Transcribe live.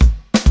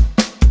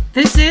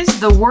This is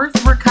the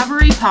Worth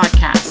Recovery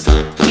Podcast,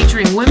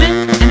 featuring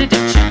women and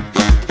addiction.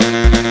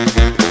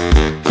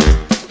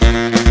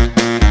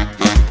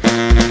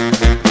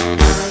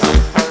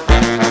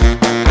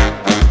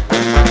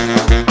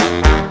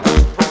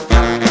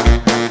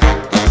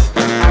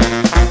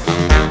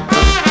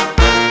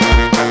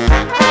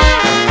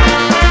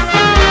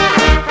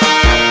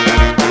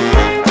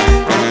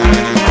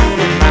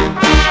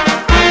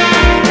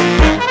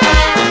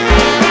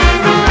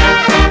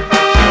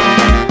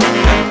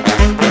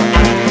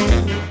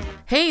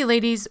 Hey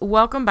ladies,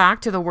 welcome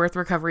back to the Worth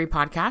Recovery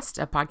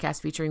Podcast, a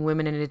podcast featuring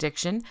women in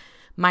addiction.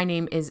 My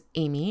name is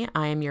Amy.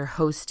 I am your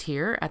host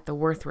here at the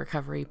Worth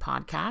Recovery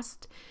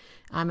Podcast.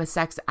 I'm a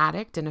sex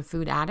addict and a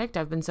food addict.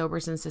 I've been sober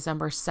since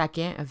December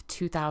 2nd of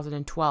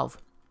 2012.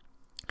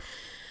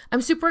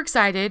 I'm super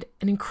excited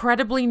and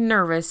incredibly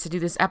nervous to do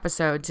this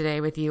episode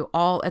today with you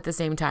all at the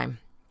same time.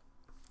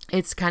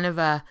 It's kind of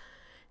a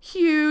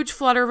huge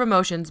flutter of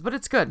emotions, but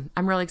it's good.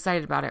 I'm really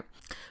excited about it.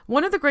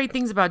 One of the great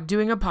things about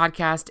doing a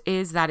podcast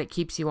is that it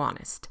keeps you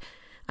honest.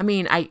 I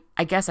mean,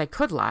 I guess I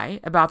could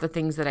lie about the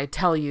things that I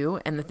tell you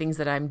and the things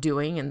that I'm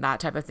doing and that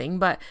type of thing,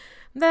 but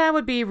that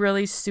would be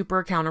really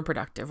super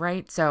counterproductive,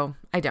 right? So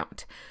I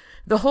don't.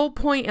 The whole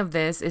point of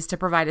this is to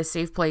provide a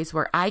safe place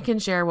where I can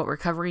share what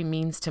recovery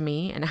means to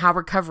me and how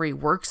recovery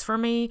works for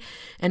me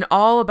and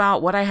all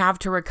about what I have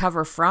to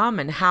recover from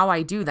and how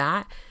I do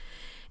that.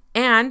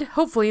 And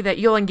hopefully that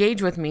you'll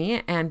engage with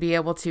me and be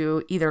able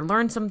to either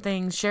learn some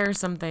things, share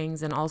some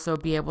things, and also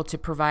be able to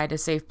provide a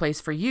safe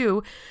place for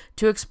you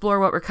to explore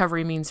what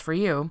recovery means for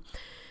you.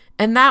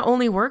 And that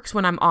only works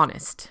when I'm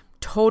honest.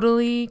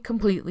 Totally,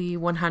 completely,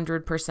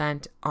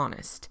 100%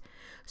 honest.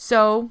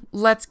 So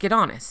let's get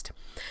honest.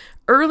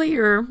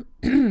 Earlier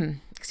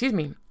this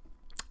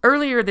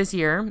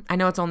year, I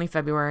know it's only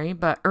February,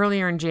 but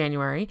earlier in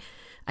January,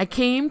 I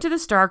came to the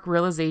stark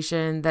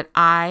realization that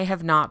I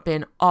have not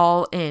been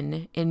all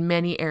in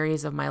many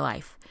areas of my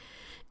life.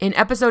 In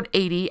episode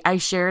 80, I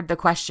shared the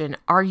question,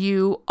 are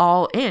you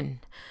all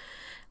in?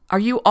 Are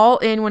you all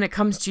in when it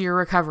comes to your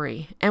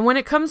recovery? And when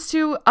it comes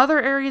to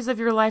other areas of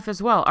your life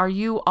as well, are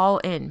you all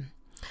in?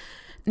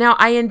 Now,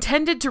 I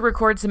intended to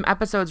record some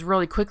episodes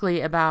really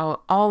quickly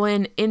about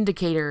all-in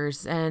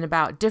indicators and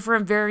about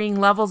different varying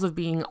levels of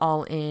being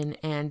all-in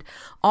and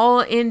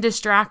all-in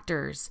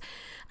distractors.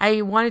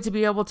 I wanted to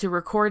be able to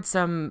record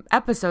some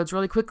episodes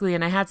really quickly,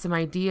 and I had some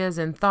ideas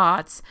and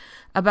thoughts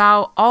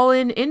about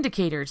all-in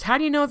indicators. How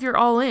do you know if you're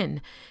all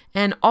in?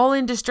 And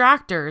all-in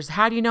distractors.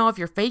 How do you know if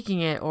you're faking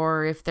it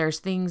or if there's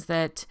things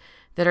that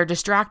are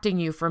distracting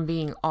you from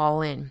being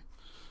all in?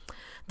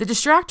 The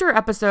distractor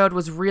episode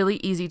was really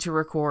easy to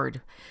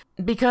record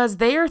because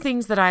they are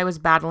things that I was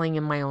battling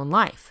in my own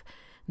life.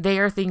 They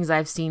are things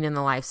I've seen in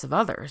the lives of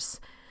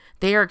others.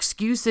 They are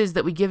excuses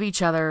that we give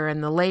each other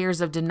and the layers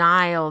of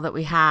denial that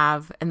we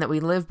have and that we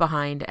live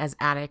behind as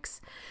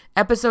addicts.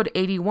 Episode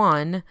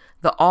 81,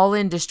 the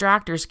all-in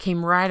distractors,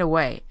 came right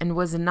away and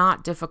was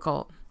not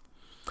difficult.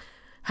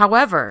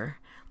 However,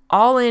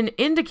 all-in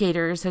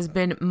indicators has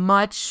been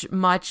much,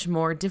 much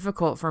more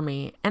difficult for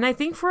me. And I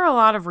think for a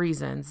lot of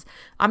reasons.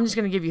 I'm just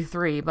going to give you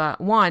three,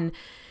 but one,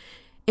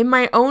 in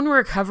my own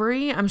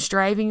recovery, I'm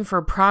striving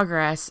for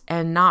progress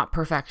and not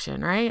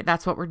perfection, right?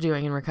 That's what we're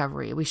doing in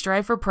recovery. We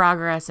strive for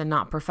progress and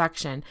not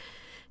perfection.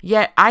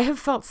 Yet I have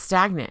felt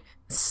stagnant,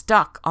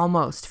 stuck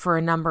almost for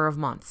a number of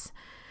months.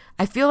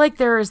 I feel like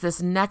there is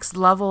this next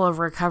level of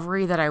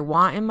recovery that I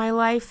want in my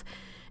life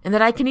and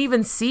that I can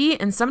even see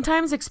and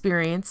sometimes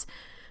experience,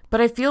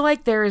 but I feel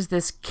like there is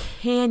this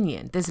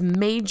canyon, this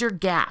major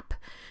gap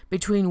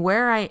between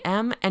where I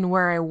am and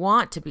where I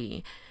want to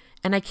be.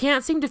 And I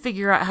can't seem to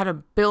figure out how to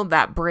build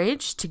that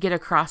bridge to get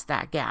across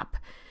that gap.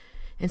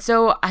 And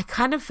so I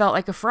kind of felt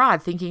like a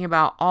fraud thinking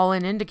about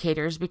all-in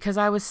indicators because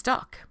I was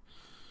stuck.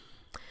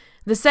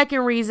 The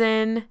second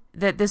reason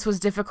that this was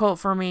difficult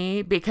for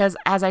me, because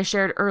as I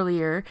shared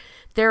earlier,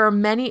 there are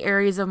many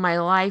areas of my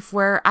life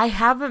where I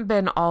haven't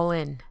been all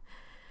in.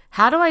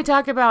 How do I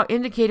talk about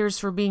indicators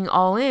for being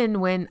all in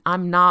when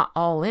I'm not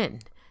all in?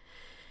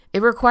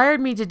 It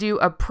required me to do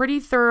a pretty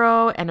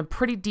thorough and a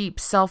pretty deep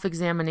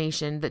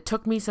self-examination that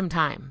took me some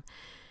time.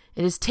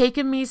 It has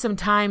taken me some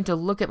time to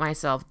look at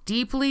myself,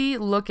 deeply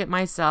look at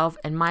myself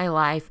and my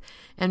life,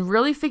 and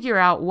really figure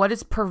out what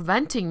is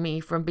preventing me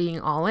from being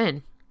all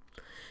in.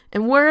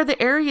 And where are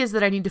the areas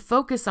that I need to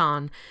focus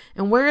on?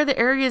 And where are the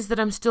areas that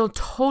I'm still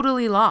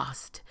totally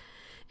lost?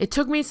 It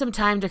took me some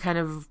time to kind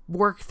of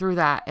work through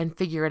that and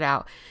figure it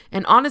out.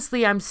 And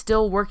honestly, I'm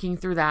still working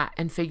through that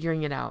and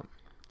figuring it out.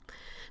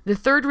 The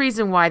third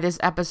reason why this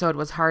episode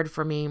was hard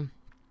for me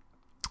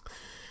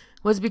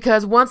was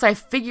because once I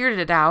figured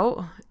it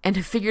out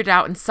and figured it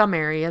out in some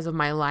areas of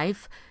my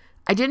life,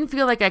 I didn't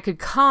feel like I could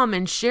come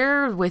and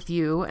share with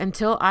you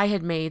until I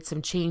had made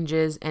some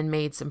changes and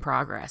made some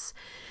progress,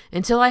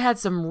 until I had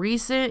some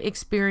recent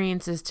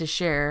experiences to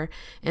share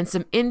and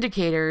some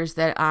indicators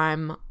that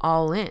I'm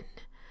all in.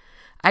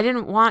 I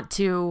didn't want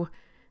to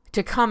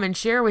come and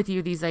share with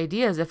you these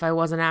ideas if I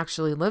wasn't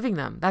actually living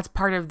them. That's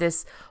part of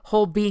this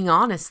whole being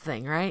honest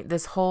thing, right?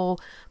 This whole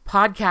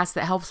podcast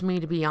that helps me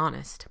to be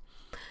honest.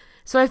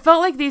 So I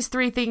felt like these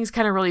three things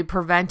kind of really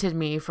prevented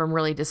me from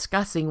really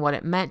discussing what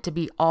it meant to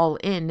be all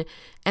in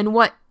and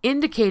what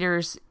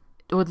indicators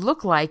would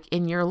look like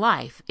in your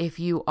life if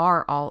you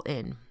are all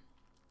in.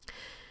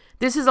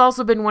 This has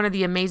also been one of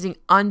the amazing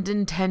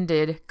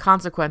unintended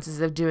consequences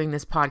of doing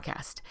this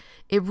podcast.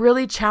 It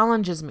really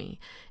challenges me.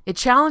 It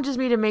challenges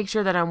me to make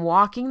sure that I'm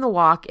walking the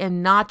walk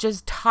and not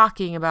just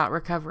talking about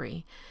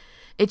recovery.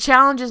 It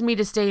challenges me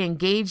to stay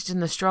engaged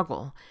in the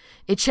struggle.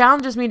 It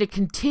challenges me to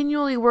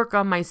continually work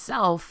on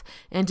myself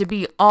and to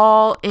be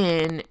all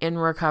in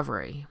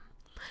recovery.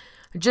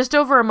 Just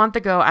over a month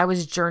ago, I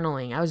was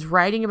journaling. I was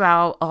writing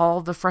about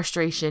all the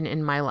frustration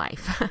in my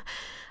life.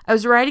 I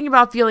was writing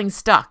about feeling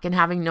stuck and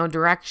having no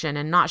direction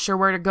and not sure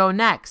where to go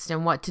next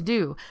and what to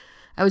do.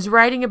 I was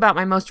writing about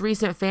my most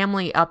recent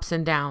family ups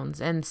and downs,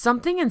 and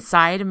something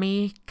inside of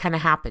me kind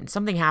of happened.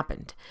 Something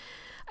happened.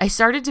 I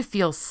started to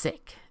feel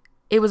sick.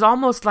 It was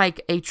almost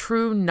like a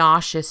true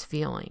nauseous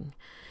feeling.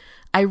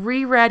 I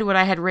reread what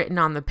I had written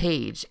on the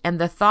page, and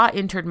the thought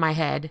entered my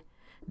head,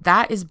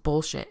 that is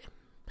bullshit.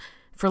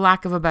 For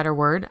lack of a better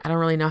word, I don't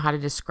really know how to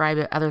describe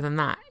it other than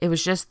that. It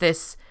was just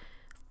this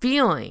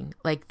feeling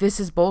like this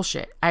is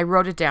bullshit. I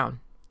wrote it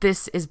down.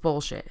 This is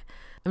bullshit.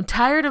 I'm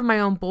tired of my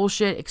own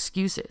bullshit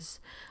excuses.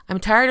 I'm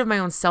tired of my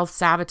own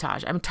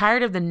self-sabotage. I'm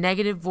tired of the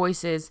negative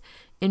voices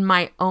in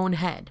my own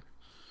head.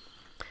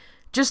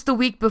 Just the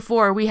week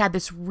before, we had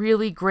this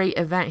really great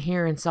event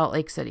here in Salt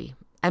Lake City.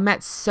 I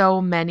met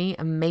so many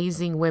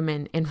amazing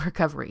women in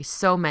recovery,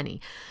 so many.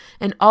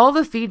 And all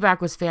the feedback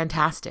was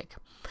fantastic.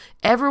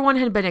 Everyone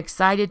had been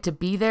excited to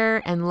be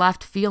there and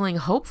left feeling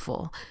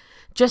hopeful.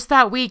 Just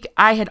that week,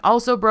 I had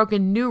also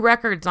broken new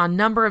records on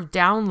number of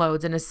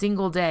downloads in a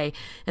single day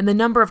and the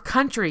number of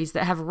countries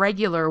that have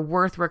regular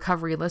Worth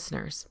Recovery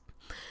listeners.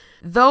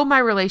 Though my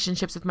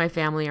relationships with my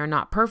family are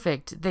not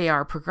perfect, they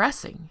are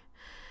progressing.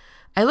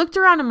 I looked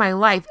around in my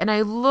life and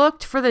I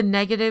looked for the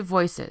negative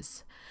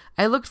voices.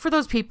 I looked for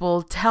those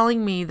people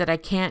telling me that I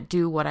can't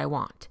do what I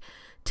want,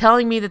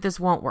 telling me that this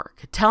won't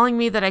work, telling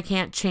me that I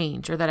can't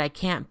change or that I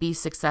can't be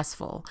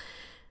successful.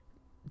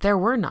 There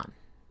were none.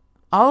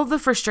 All of the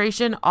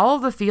frustration, all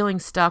of the feeling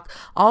stuck,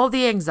 all of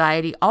the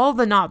anxiety, all of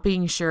the not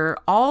being sure,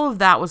 all of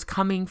that was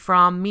coming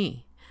from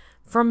me.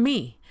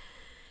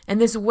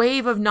 And this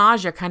wave of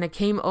nausea kind of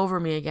came over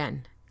me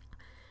again.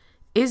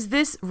 Is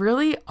this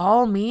really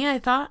all me, I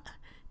thought?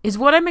 Is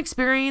what I'm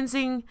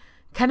experiencing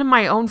kind of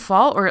my own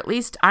fault, or at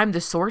least I'm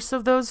the source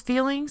of those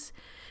feelings?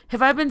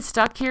 Have I been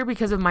stuck here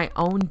because of my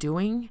own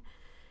doing?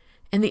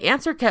 And the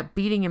answer kept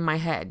beating in my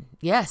head.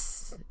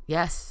 Yes,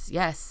 yes,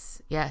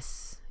 yes,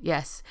 yes.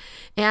 Yes.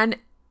 And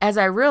as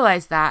I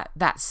realized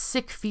that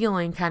sick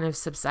feeling kind of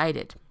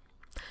subsided.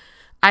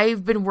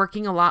 I've been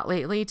working a lot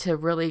lately to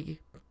really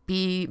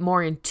be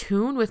more in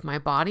tune with my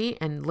body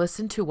and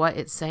listen to what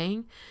it's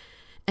saying.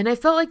 And I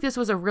felt like this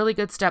was a really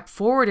good step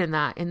forward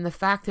in the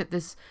fact that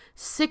this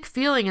sick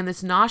feeling and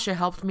this nausea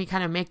helped me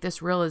kind of make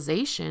this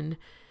realization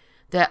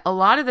that a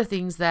lot of the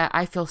things that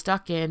I feel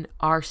stuck in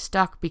are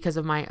stuck because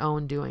of my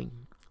own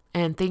doing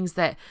and things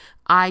that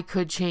I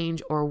could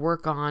change or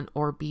work on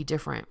or be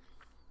different.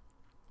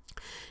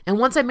 And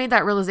once I made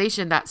that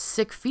realization, that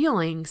sick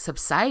feeling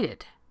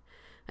subsided.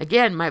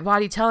 Again, my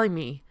body telling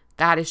me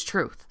that is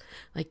truth.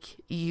 Like,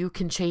 you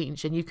can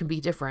change and you can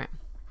be different.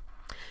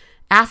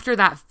 After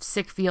that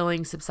sick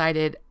feeling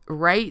subsided,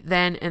 right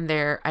then and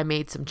there, I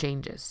made some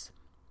changes.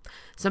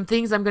 Some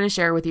things I'm going to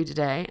share with you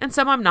today, and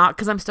some I'm not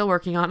because I'm still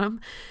working on them.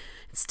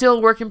 It's still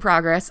a work in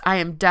progress. I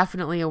am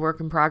definitely a work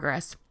in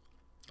progress.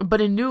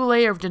 But a new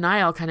layer of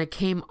denial kind of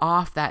came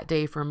off that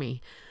day for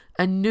me.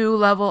 A new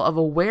level of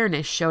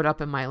awareness showed up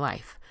in my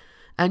life.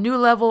 A new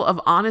level of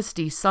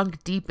honesty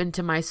sunk deep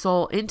into my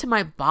soul, into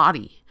my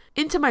body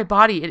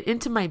and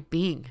into my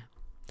being.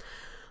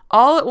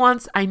 All at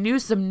once, I knew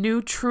some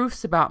new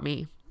truths about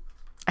me.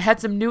 I had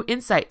some new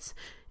insights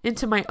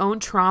into my own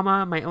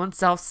trauma, my own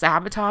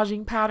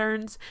self-sabotaging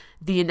patterns,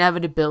 the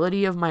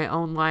inevitability of my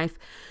own life.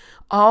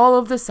 All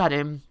of a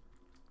sudden,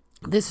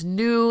 this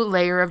new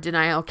layer of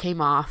denial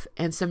came off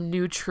and some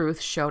new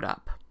truths showed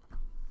up.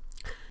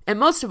 And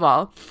most of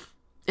all,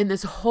 in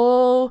this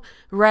whole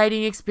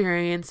writing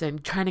experience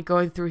and trying to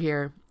going through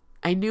here,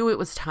 I knew it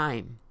was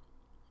time.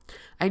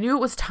 I knew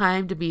it was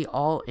time to be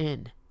all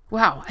in.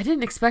 Wow, I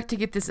didn't expect to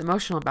get this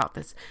emotional about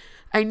this.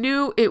 I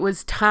knew it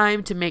was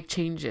time to make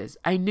changes.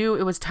 I knew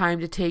it was time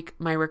to take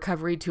my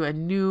recovery to a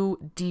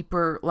new,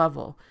 deeper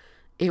level.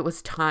 It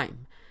was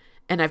time.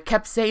 And I've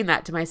kept saying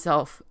that to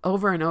myself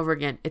over and over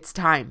again. It's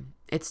time.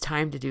 It's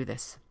time to do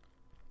this.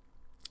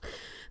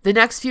 The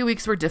next few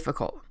weeks were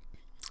difficult.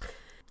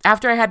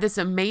 After I had this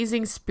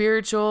amazing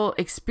spiritual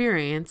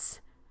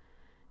experience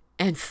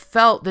and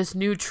felt this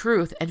new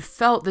truth and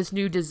felt this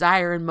new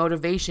desire and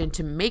motivation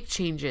to make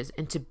changes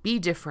and to be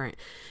different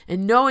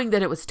and knowing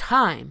that it was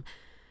time,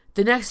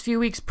 the next few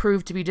weeks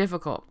proved to be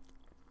difficult.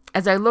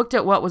 As I looked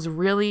at what was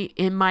really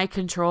in my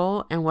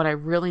control and what I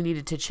really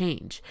needed to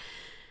change,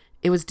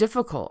 it was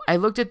difficult. I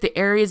looked at the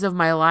areas of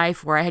my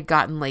life where I had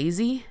gotten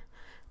lazy,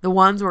 the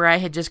ones where I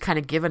had just kind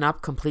of given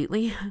up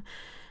completely.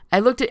 I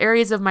looked at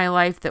areas of my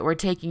life that were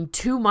taking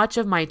too much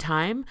of my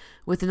time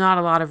with not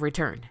a lot of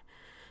return.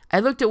 I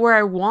looked at where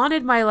I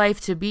wanted my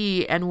life to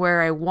be and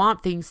where I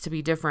want things to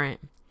be different.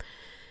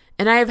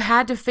 And I have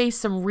had to face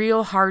some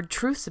real hard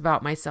truths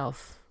about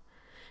myself.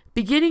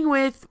 Beginning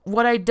with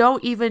what I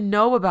don't even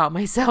know about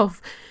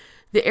myself,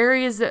 the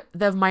areas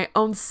of my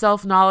own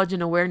self-knowledge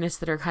and awareness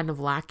that are kind of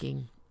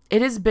lacking.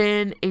 It has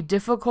been a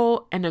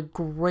difficult and a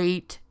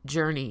great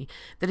journey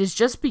that is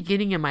just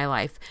beginning in my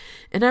life.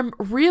 And I'm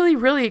really,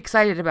 really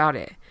excited about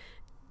it.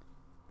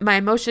 My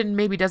emotion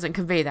maybe doesn't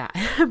convey that,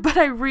 but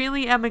I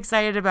really am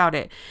excited about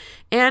it.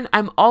 And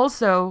I'm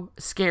also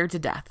scared to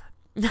death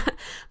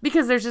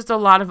because there's just a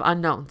lot of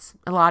unknowns,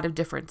 a lot of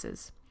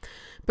differences.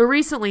 But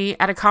recently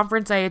at a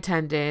conference I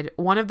attended,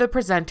 one of the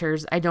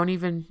presenters, I don't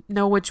even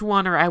know which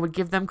one, or I would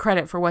give them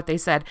credit for what they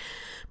said,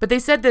 but they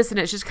said this and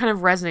it's just kind of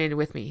resonated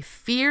with me.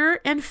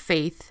 Fear and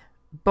faith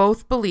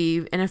both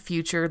believe in a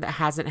future that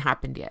hasn't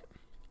happened yet.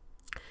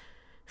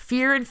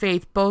 Fear and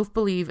faith both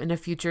believe in a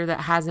future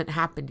that hasn't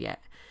happened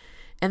yet.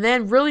 And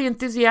then really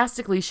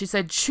enthusiastically, she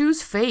said,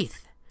 choose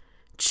faith.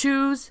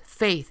 Choose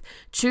faith.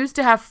 Choose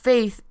to have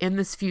faith in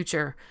this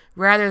future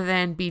rather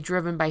than be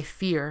driven by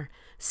fear,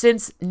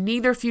 since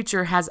neither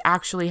future has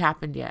actually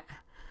happened yet.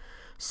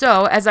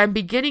 So as I'm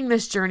beginning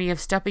this journey of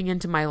stepping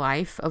into my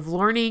life, of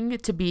learning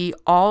to be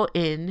all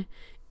in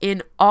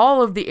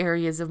all of the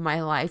areas of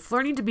my life,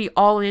 learning to be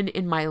all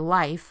in my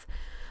life,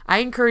 I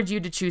encourage you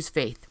to choose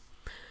faith.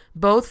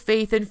 Both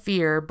faith and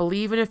fear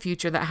believe in a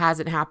future that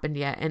hasn't happened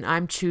yet, and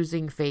I'm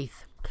choosing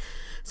faith.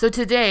 So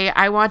today,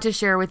 I want to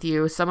share with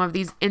you some of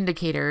these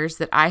indicators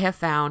that I have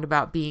found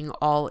about being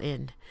all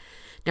in.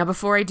 Now,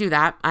 before I do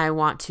that, I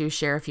want to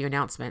share a few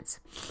announcements.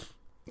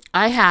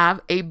 I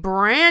have a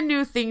brand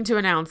new thing to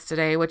announce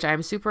today, which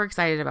I'm super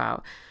excited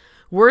about.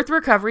 Worth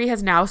Recovery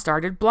has now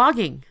started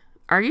blogging.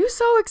 Are you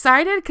so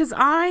excited? Because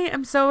I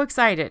am so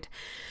excited.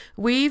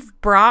 We've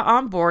brought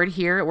on board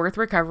here at Worth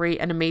Recovery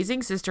an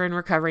amazing sister in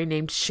recovery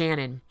named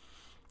Shannon,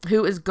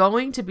 who is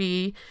going to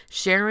be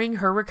sharing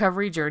her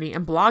recovery journey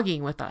and blogging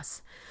with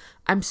us.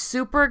 I'm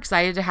super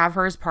excited to have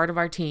her as part of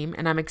our team,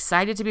 and I'm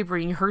excited to be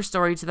bringing her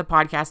story to the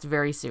podcast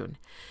very soon.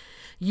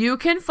 You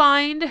can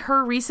find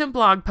her recent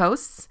blog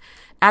posts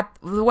at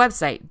the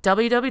website,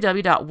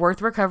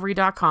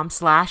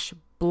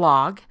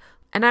 www.worthrecovery.com/blog,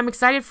 and I'm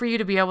excited for you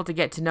to be able to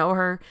get to know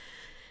her.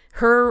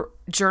 Her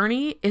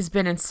journey has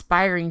been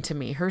inspiring to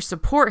me. Her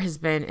support has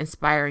been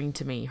inspiring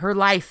to me. Her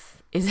life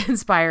is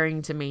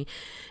inspiring to me.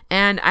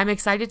 And I'm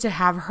excited to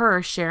have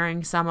her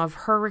sharing some of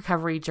her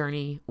recovery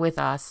journey with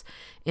us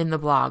in the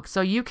blog.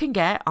 So you can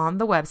get on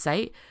the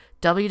website,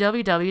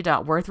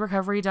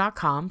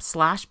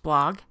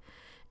 www.worthrecovery.com/blog,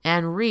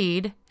 and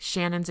read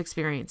Shannon's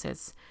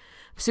experiences.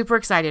 I'm super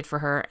excited for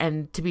her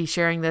and to be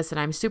sharing this.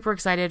 And I'm super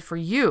excited for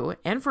you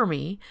and for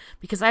me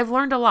because I've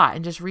learned a lot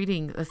in just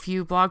reading a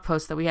few blog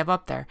posts that we have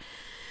up there.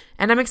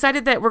 And I'm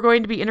excited that we're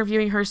going to be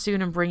interviewing her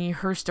soon and bringing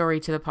her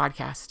story to the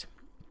podcast.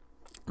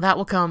 That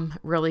will come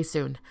really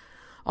soon.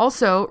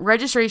 Also,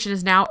 registration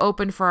is now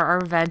open for our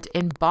event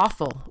in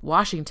Bothell,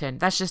 Washington.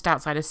 That's just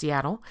outside of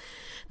Seattle.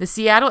 The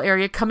Seattle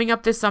area coming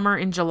up this summer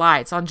in July.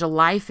 It's on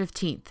July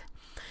 15th.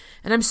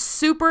 And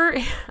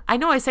I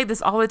know I say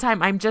this all the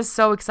time. I'm just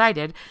so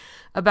excited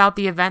about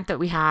the event that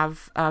we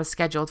have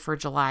scheduled for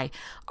July.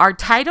 Our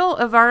title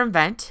of our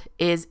event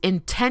is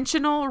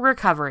Intentional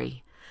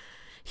Recovery.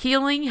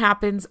 Healing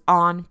happens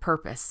on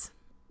purpose.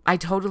 I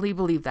totally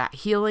believe that.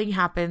 Healing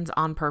happens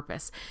on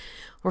purpose.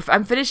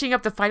 I'm finishing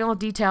up the final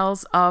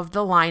details of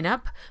the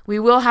lineup. We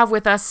will have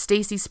with us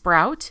Stacy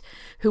Sprout,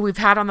 who we've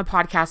had on the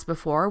podcast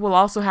before. We'll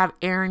also have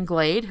Aaron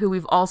Glade, who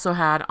we've also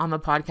had on the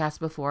podcast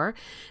before.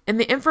 And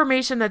the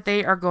information that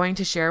they are going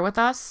to share with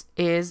us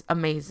is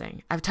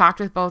amazing. I've talked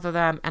with both of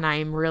them and I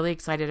am really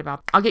excited about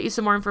it. I'll get you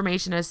some more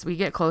information as we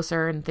get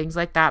closer and things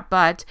like that.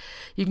 But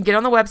you can get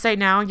on the website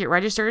now and get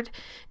registered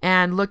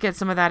and look at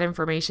some of that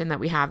information that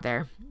we have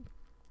there.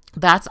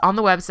 That's on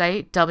the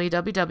website,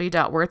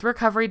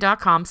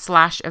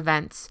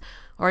 www.worthrecovery.com/events,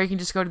 or you can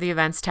just go to the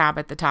events tab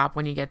at the top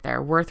when you get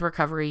there,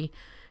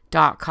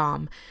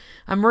 worthrecovery.com.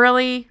 I'm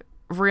really,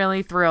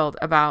 really thrilled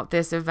about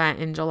this event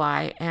in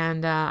July,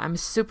 and I'm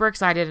super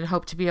excited and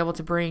hope to be able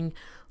to bring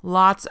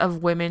lots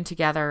of women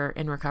together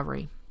in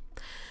recovery.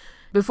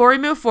 Before we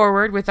move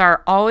forward with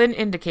our all-in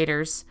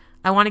indicators,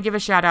 I want to give a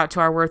shout out to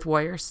our Worth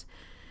Warriors.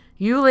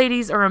 You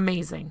ladies are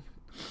amazing.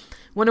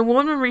 When a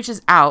woman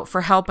reaches out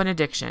for help in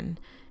addiction,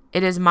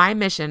 it is my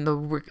mission,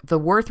 the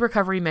Worth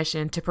Recovery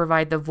mission, to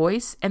provide the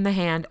voice and the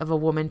hand of a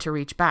woman to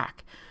reach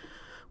back.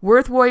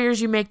 Worth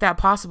Warriors, you make that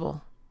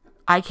possible.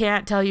 I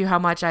can't tell you how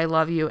much I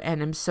love you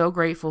and am so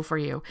grateful for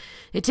you.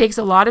 It takes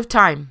a lot of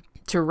time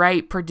to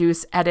write,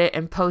 produce, edit,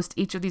 and post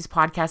each of these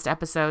podcast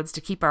episodes,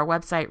 to keep our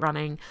website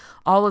running,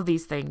 all of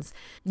these things.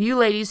 You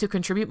ladies who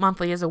contribute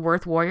monthly as a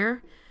Worth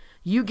Warrior,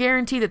 you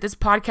guarantee that this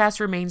podcast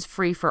remains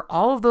free for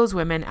all of those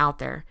women out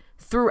there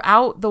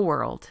throughout the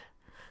world.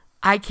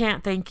 I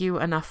can't thank you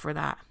enough for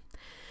that.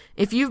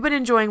 If you've been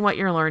enjoying what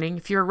you're learning,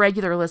 if you're a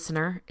regular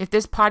listener, if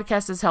this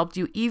podcast has helped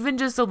you even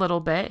just a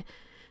little bit,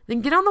 then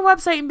get on the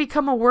website and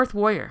become a Worth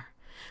Warrior.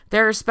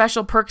 There are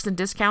special perks and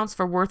discounts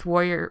for Worth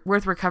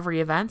Recovery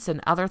events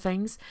and other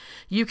things.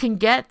 You can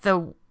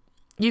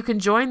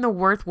join the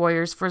Worth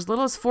Warriors for as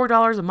little as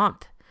 $4 a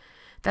month.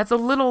 That's a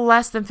little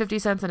less than 50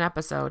 cents an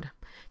episode.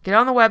 Get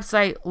on the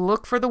website,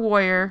 look for the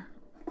Warrior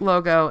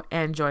logo,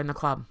 and join the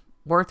club.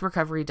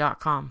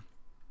 WorthRecovery.com.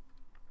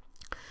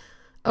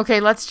 Okay,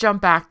 let's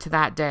jump back to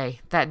that day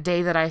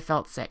that I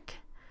felt sick.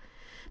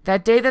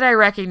 That day that I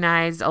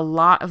recognized a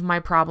lot of my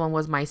problem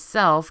was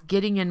myself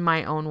getting in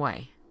my own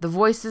way. The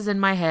voices in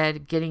my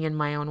head getting in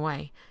my own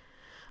way.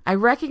 I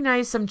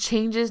recognized some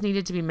changes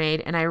needed to be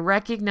made, and I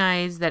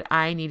recognized that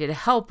I needed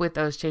help with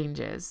those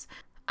changes.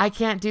 I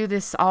can't do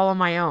this all on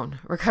my own.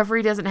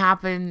 Recovery doesn't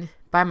happen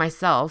by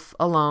myself,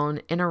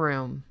 alone, in a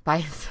room,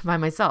 by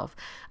myself.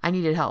 I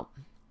needed help.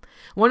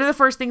 One of the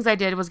first things I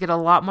did was get a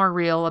lot more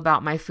real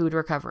about my food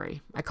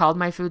recovery. I called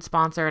my food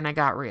sponsor and I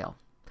got real.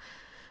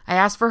 I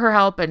asked for her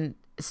help and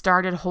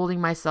started holding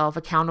myself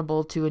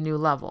accountable to a new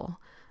level.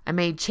 I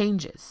made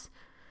changes.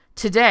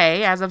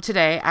 As of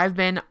today, I've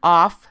been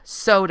off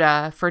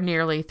soda for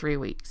nearly 3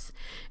 weeks.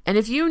 And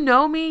if you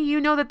know me,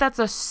 you know that that's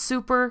a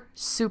super,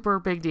 super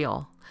big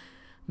deal,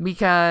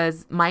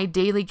 because my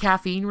daily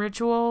caffeine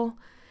ritual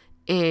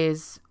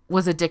was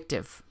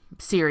addictive,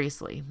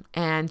 seriously.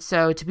 And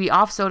so to be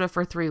off soda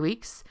for 3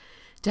 weeks,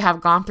 to have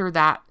gone through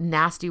that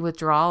nasty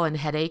withdrawal and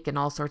headache and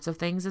all sorts of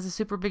things is a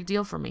super big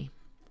deal for me.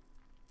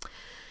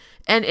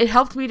 And it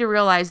helped me to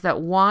realize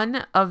that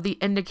one of the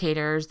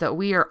indicators that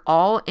we are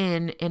all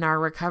in our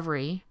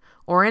recovery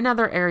or in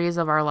other areas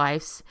of our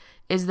lives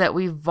is that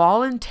we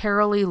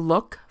voluntarily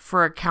look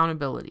for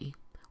accountability.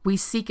 We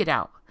seek it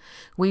out.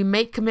 We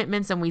make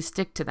commitments and we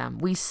stick to them.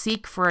 We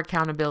seek for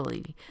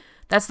accountability.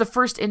 That's the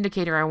first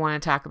indicator I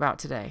want to talk about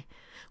today.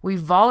 We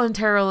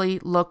voluntarily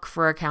look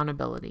for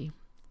accountability.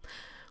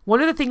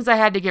 One of the things I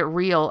had to get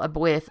real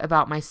with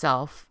about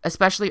myself,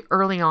 especially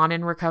early on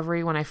in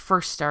recovery when I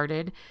first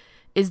started,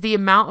 is the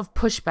amount of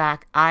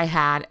pushback I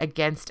had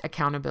against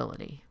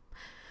accountability.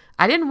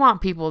 I didn't want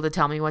people to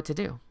tell me what to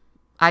do.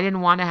 I didn't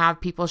want to have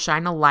people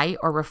shine a light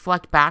or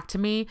reflect back to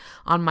me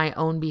on my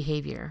own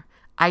behavior.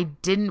 I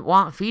didn't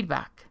want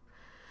feedback.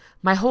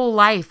 My whole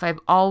life, I've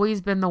always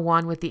been the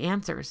one with the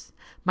answers.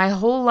 My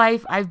whole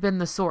life, I've been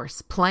the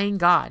source, playing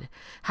God.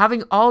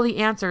 Having all the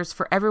answers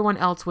for everyone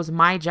else was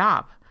my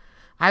job.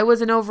 I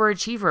was an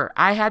overachiever.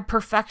 I had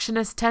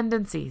perfectionist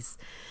tendencies.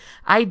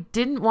 I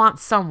didn't want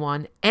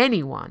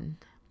anyone,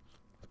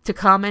 to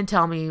come and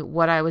tell me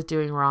what I was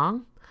doing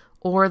wrong,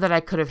 or that I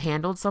could have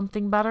handled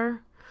something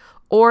better,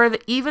 or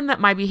even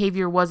that my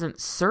behavior wasn't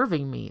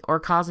serving me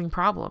or causing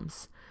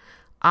problems.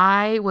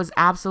 I was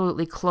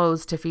absolutely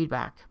closed to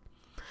feedback.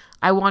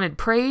 I wanted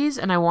praise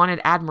and I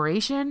wanted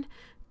admiration,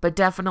 but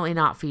definitely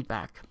not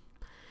feedback.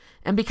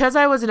 And because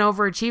I was an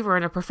overachiever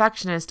and a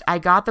perfectionist, I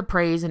got the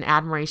praise and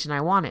admiration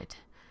I wanted.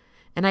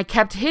 And I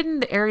kept hidden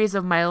the areas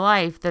of my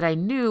life that I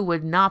knew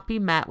would not be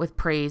met with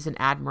praise and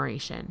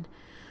admiration.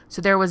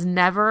 So there was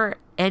never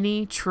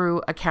any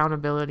true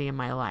accountability in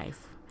my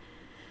life.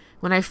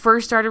 When I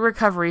first started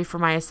recovery for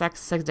my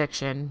sex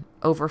addiction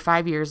over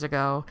 5 years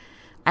ago,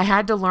 I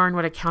had to learn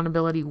what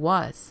accountability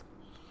was.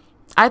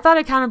 I thought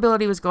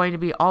accountability was going to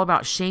be all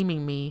about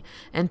shaming me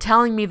and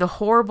telling me the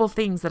horrible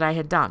things that I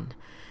had done.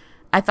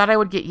 I thought I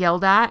would get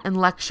yelled at and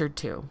lectured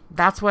to.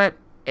 That's what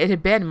it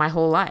had been my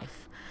whole life.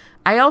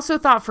 I also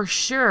thought for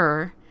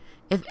sure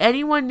if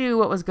anyone knew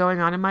what was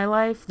going on in my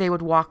life, they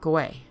would walk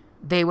away.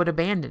 They would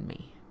abandon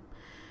me.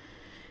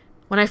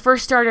 When I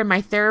first started, my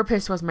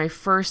therapist was my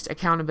first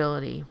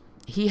accountability.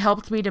 He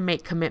helped me to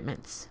make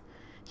commitments.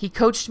 He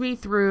coached me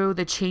through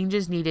the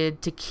changes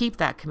needed to keep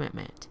that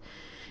commitment,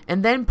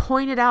 and then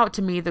pointed out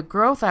to me the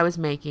growth I was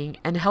making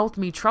and helped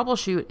me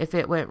troubleshoot if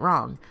it went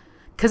wrong.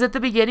 Because at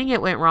the beginning,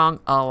 it went wrong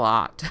a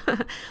lot.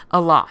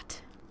 A lot.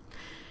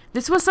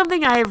 This was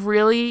something I have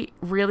really,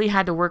 really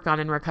had to work on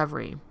in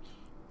recovery.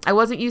 I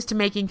wasn't used to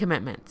making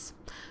commitments.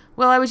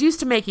 Well, I was used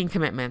to making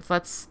commitments.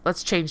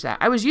 Let's change that.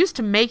 I was used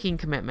to making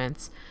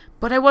commitments,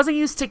 but I wasn't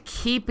used to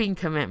keeping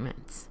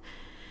commitments.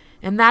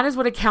 And that is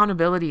what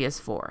accountability is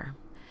for.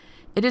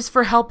 It is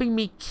for helping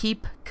me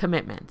keep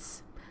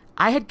commitments.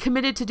 I had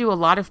committed to do a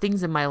lot of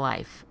things in my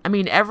life. I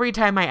mean, every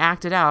time I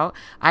acted out,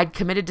 I'd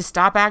committed to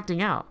stop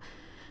acting out.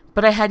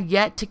 But I had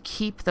yet to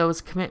keep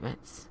those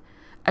commitments.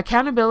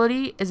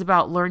 Accountability is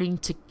about learning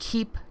to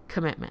keep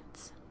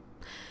commitments.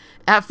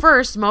 At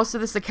first, most of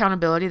this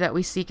accountability that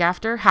we seek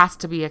after has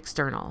to be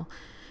external.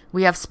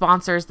 We have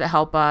sponsors that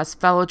help us,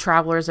 fellow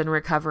travelers in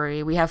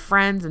recovery. We have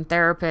friends and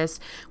therapists.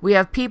 We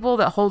have people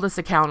that hold us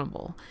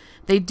accountable.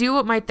 They do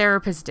what my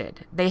therapist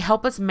did. They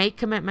help us make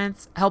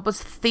commitments, help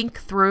us think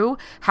through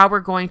how we're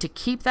going to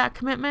keep that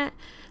commitment.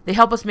 They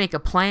help us make a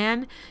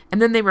plan,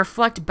 and then they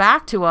reflect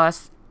back to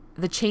us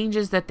the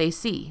changes that they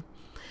see.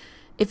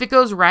 If it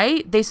goes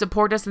right, they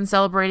support us in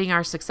celebrating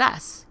our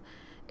success.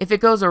 If it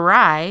goes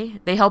awry,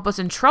 they help us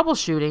in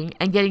troubleshooting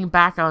and getting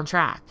back on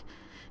track.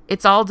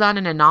 It's all done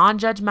in a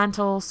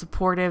non-judgmental,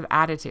 supportive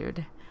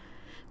attitude.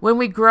 When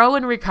we grow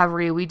in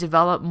recovery, we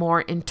develop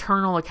more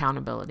internal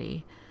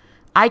accountability.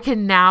 I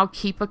can now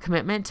keep a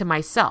commitment to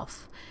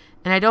myself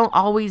And I don't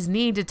always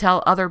need to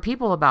tell other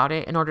people about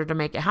it in order to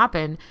make it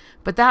happen,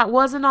 but that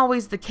wasn't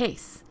always the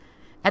case.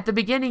 At the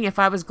beginning, if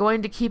I was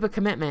going to keep a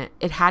commitment,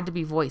 it had to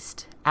be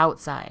voiced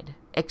outside,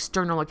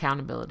 external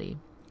accountability.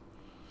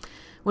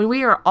 When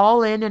we are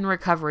all in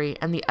recovery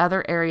and the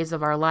other areas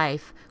of our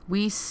life,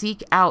 we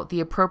seek out the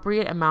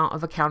appropriate amount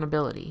of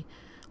accountability.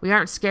 We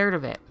aren't scared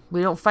of it.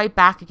 We don't fight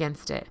back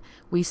against it.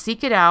 We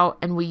seek it out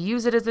and we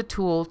use it as a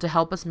tool to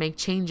help us make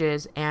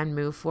changes and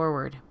move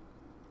forward.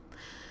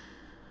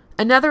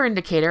 Another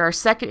indicator, our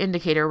second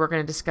indicator we're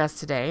going to discuss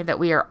today, that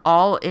we are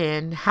all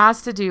in,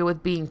 has to do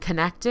with being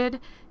connected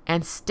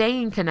and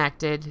staying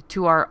connected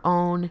to our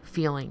own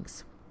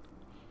feelings.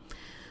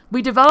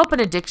 We develop an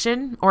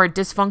addiction or a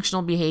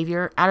dysfunctional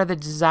behavior out of the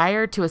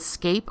desire to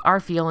escape our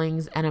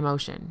feelings and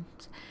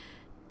emotions.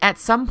 At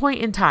some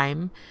point in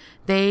time,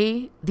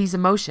 these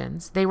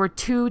emotions, they were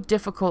too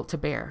difficult to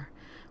bear.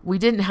 We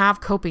didn't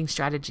have coping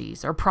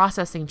strategies or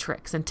processing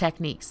tricks and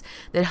techniques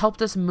that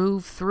helped us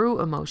move through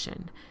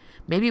emotion.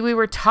 Maybe we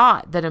were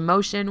taught that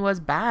emotion was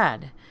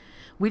bad.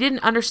 We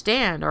didn't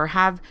understand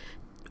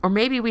or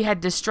maybe we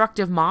had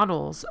destructive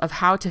models of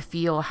how to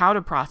feel, how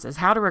to process,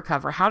 how to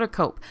recover, how to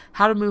cope,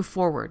 how to move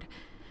forward.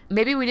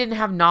 Maybe we didn't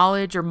have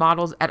knowledge or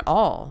models at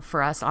all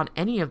for us on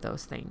any of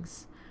those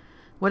things.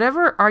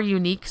 Whatever our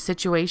unique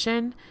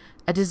situation,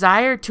 a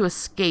desire to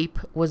escape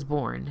was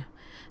born.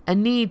 A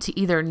need to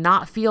either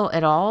not feel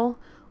at all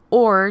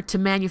or to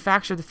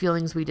manufacture the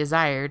feelings we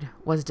desired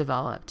was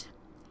developed.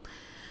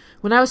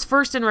 When I was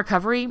first in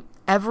recovery,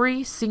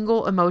 every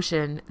single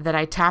emotion that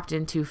I tapped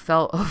into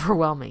felt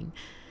overwhelming.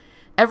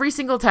 Every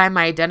single time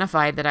I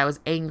identified that I was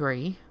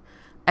angry,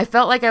 I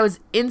felt like I was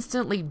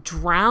instantly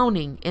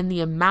drowning in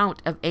the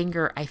amount of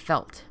anger I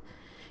felt.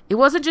 It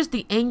wasn't just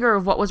the anger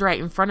of what was right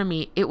in front of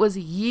me. It was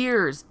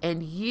years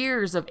and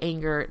years of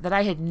anger that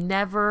I had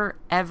never,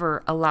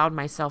 ever allowed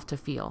myself to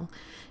feel.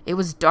 It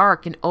was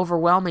dark and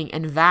overwhelming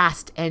and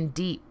vast and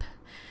deep.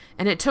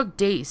 And it took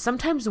days,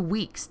 sometimes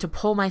weeks, to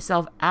pull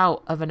myself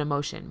out of an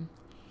emotion.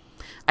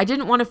 I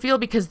didn't want to feel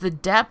because the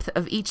depth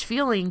of each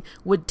feeling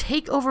would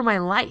take over my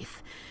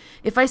life.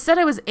 If I said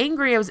I was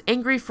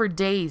angry for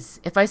days.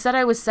 If I said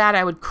I was sad,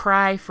 I would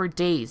cry for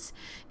days.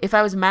 If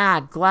I was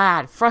mad,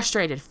 glad,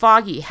 frustrated,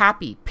 foggy,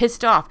 happy,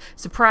 pissed off,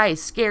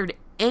 surprised, scared,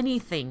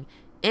 anything,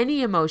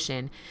 any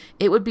emotion,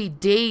 it would be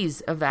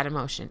days of that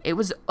emotion. It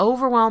was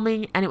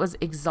overwhelming and it was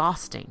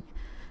exhausting.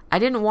 I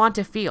didn't want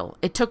to feel.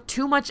 It took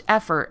too much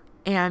effort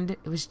and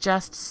it was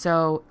just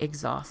so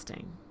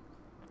exhausting.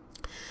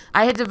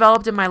 I had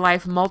developed in my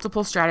life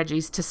multiple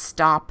strategies to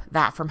stop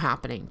that from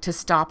happening, to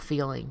stop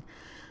feeling.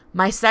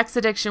 My sex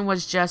addiction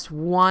was just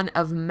one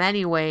of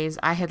many ways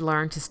I had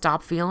learned to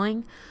stop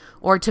feeling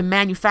or to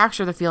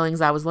manufacture the feelings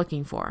I was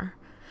looking for.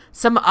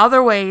 Some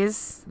other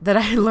ways that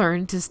I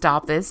learned to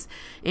stop this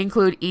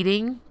include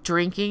eating,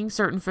 drinking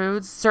certain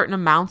foods, certain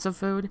amounts of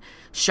food,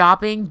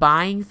 shopping,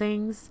 buying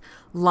things,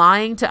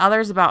 lying to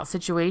others about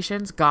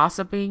situations,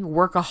 gossiping,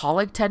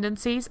 workaholic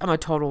tendencies. I'm a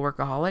total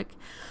workaholic.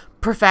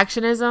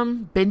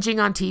 Perfectionism,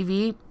 binging on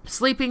TV,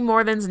 sleeping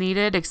more than's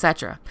needed,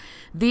 etc.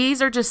 These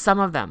are just some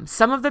of them,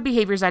 some of the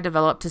behaviors I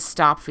developed to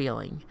stop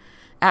feeling.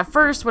 At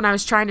first, when I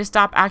was trying to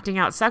stop acting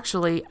out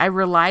sexually, I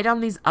relied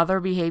on these other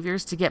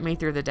behaviors to get me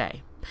through the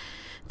day.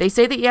 They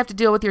say that you have to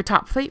deal with your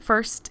top plate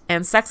first,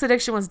 and sex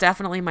addiction was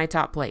definitely my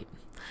top plate.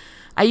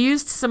 I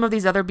used some of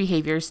these other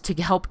behaviors to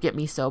help get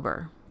me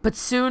sober, but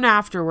soon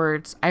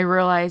afterwards, I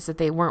realized that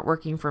they weren't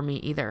working for me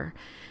either,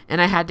 and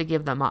I had to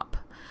give them up.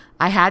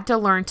 I had to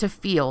learn to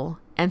feel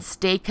and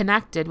stay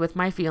connected with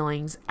my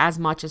feelings as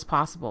much as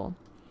possible.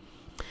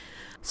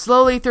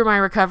 Slowly through my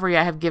recovery,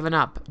 I have given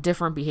up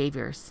different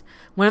behaviors.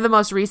 One of the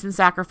most recent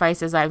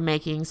sacrifices I'm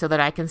making so that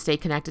I can stay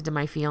connected to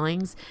my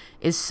feelings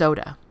is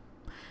soda.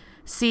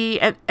 See,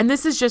 and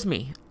this is just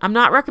me. I'm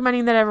not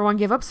recommending that everyone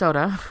give up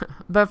soda,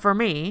 but for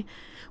me,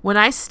 when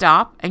I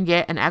stop and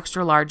get an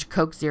extra large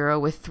Coke Zero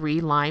with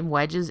 3 lime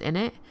wedges in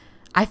it,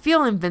 I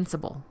feel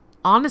invincible.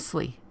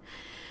 Honestly.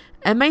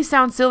 It may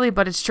sound silly,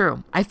 but it's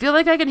true. I feel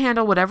like I can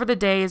handle whatever the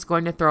day is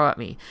going to throw at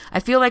me. I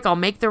feel like I'll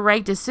make the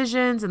right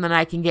decisions and then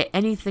I can get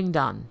anything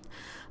done.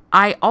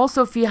 I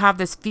also have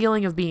this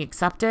feeling of being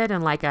accepted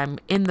and like I'm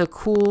in the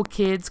cool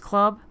kids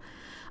club.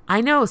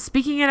 I know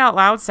speaking it out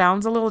loud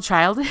sounds a little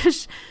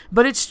childish,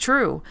 but it's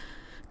true.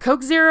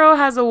 Coke Zero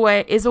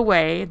is a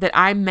way that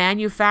I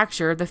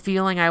manufacture the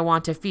feeling I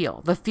want to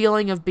feel, the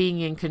feeling of being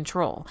in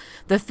control,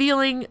 the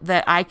feeling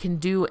that I can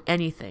do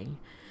anything.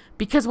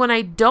 Because when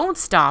I don't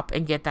stop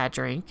and get that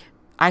drink,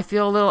 I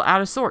feel a little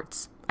out of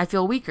sorts. I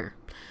feel weaker.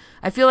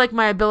 I feel like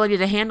my ability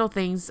to handle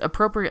things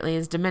appropriately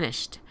is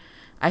diminished.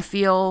 I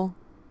feel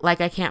like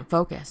I can't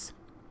focus.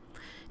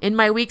 In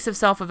my weeks of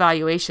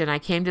self-evaluation, I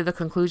came to the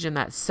conclusion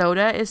that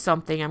soda is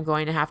something I'm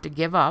going to have to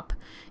give up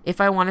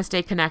if I want to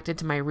stay connected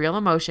to my real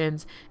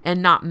emotions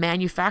and not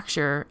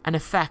manufacture an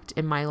effect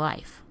in my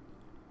life.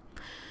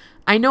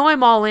 I know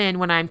I'm all in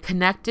when I'm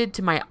connected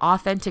to my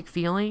authentic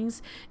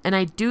feelings and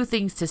I do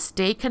things to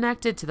stay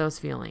connected to those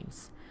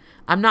feelings.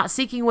 I'm not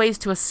seeking ways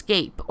to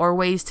escape or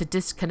ways to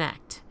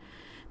disconnect.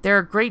 There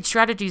are great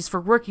strategies for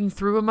working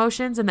through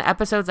emotions in the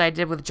episodes I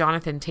did with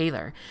Jonathan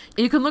Taylor.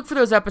 You can look for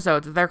those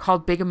episodes. They're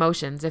called Big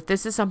Emotions if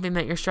this is something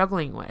that you're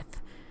struggling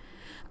with.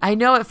 I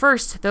know at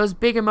first those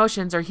big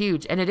emotions are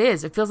huge, and it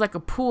is. It feels like a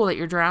pool that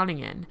you're drowning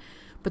in.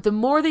 But the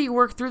more that you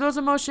work through those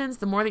emotions,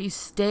 the more that you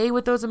stay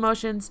with those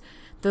emotions,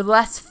 the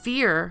less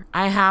fear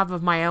I have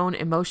of my own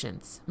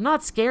emotions. I'm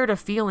not scared of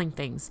feeling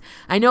things.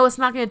 I know it's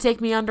not going to take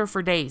me under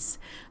for days.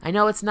 I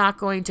know it's not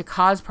going to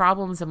cause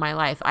problems in my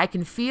life. I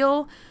can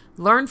feel,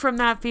 learn from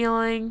that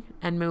feeling,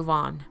 and move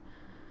on.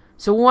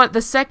 So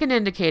the second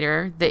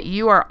indicator that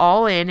you are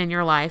all in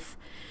your life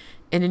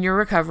and in your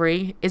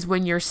recovery is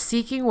when you're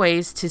seeking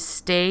ways to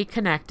stay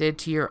connected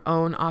to your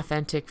own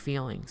authentic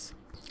feelings.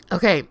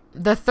 Okay,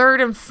 the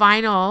third and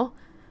final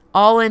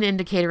all-in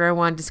indicator I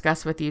want to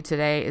discuss with you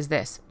today is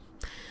this.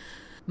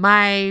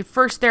 My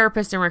first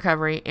therapist in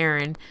recovery,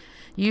 Erin,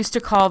 used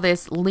to call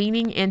this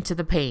leaning into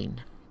the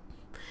pain.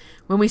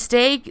 When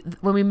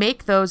we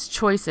make those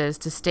choices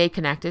to stay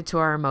connected to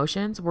our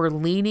emotions, we're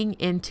leaning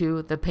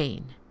into the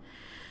pain.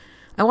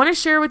 I want to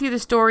share with you the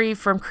story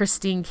from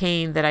Christine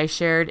Caine that I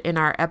shared in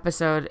our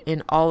episode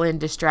in All In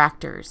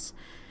Distractors.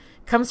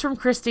 It comes from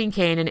Christine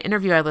Caine, an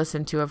interview I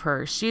listened to of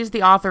hers. She's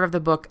the author of the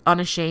book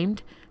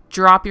Unashamed,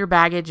 Drop Your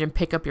Baggage and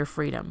Pick Up Your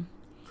Freedom.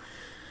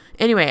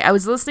 Anyway, I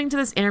was listening to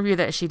this interview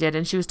that she did,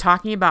 and she was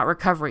talking about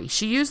recovery.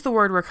 She used the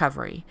word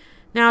recovery.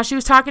 Now, she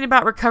was talking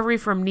about recovery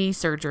from knee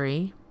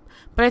surgery,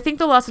 but I think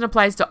the lesson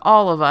applies to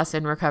all of us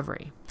in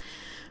recovery.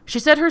 She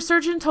said her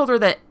surgeon told her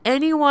that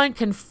anyone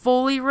can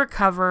fully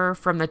recover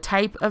from the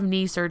type of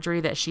knee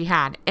surgery that she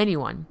had,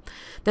 anyone,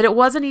 that it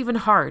wasn't even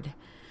hard.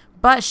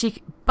 But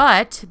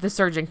the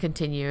surgeon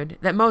continued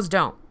that most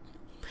don't.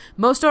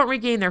 Most don't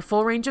regain their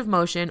full range of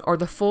motion or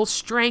the full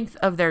strength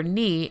of their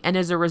knee, and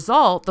as a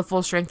result, the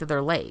full strength of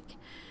their leg.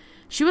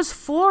 She was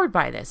floored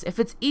by this. If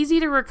it's easy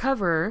to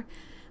recover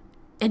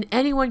and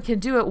anyone can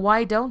do it,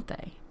 why don't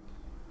they?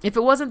 If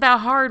it wasn't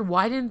that hard,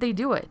 why didn't they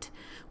do it?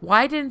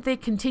 Why didn't they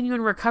continue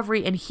in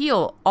recovery and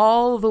heal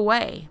all the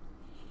way?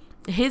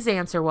 His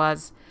answer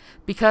was,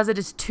 because it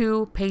is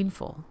too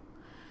painful.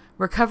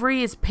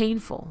 Recovery is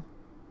painful.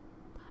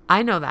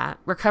 I know that.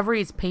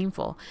 Recovery is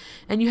painful.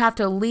 And you have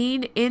to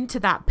lean into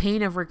that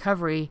pain of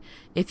recovery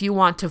if you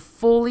want to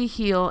fully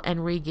heal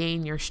and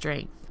regain your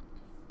strength.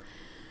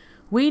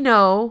 We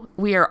know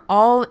we are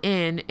all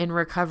in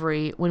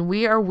recovery when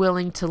we are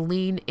willing to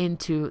lean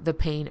into the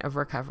pain of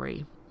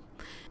recovery.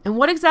 And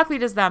what exactly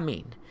does that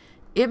mean?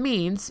 It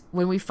means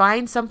when we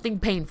find something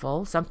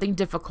painful, something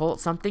difficult,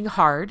 something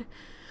hard,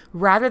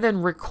 rather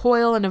than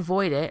recoil and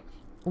avoid it,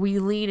 we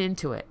lean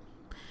into it.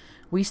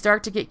 We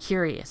start to get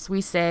curious.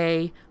 We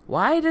say,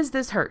 why does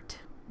this hurt?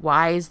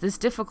 Why is this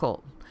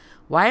difficult?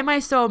 Why am I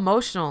so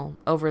emotional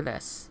over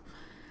this?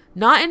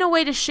 Not in a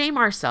way to shame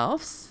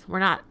ourselves. We're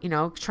not,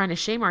 trying to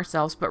shame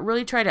ourselves, but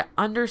really try to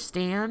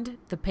understand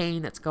the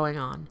pain that's going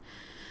on.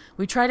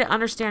 We try to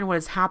understand what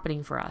is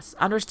happening for us,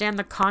 understand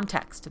the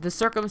context, the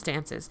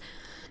circumstances,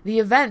 the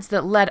events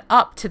that led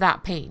up to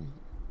that pain.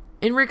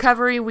 In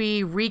recovery,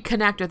 we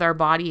reconnect with our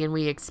body and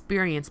we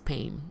experience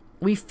pain.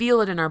 We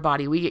feel it in our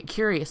body. We get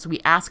curious.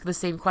 We ask the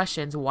same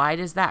questions. Why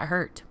does that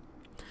hurt?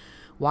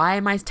 Why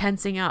am I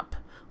tensing up?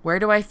 Where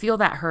do I feel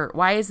that hurt?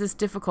 Why is this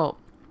difficult?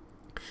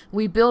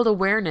 We build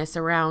awareness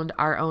around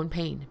our own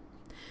pain.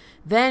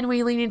 Then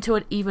we lean into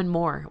it even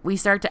more. We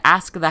start to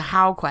ask the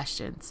how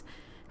questions.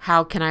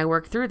 How can I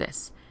work through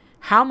this?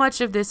 How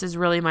much of this is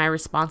really my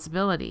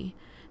responsibility?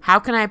 How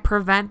can I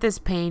prevent this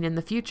pain in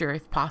the future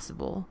if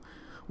possible?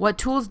 What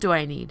tools do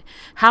I need?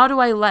 How do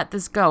I let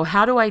this go?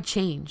 How do I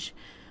change?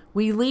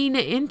 We lean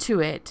into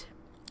it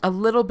a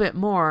little bit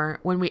more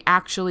when we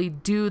actually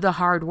do the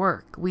hard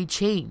work. We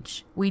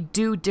change. We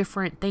do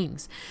different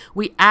things.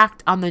 We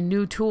act on the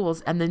new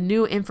tools and the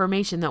new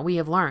information that we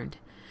have learned.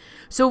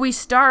 So we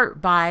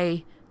start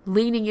by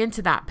leaning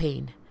into that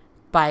pain,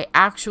 by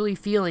actually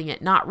feeling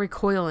it, not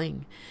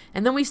recoiling.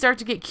 And then we start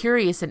to get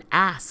curious and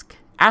ask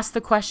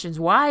the questions.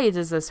 Why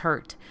does this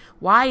hurt?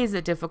 Why is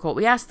it difficult?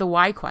 We ask the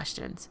why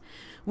questions.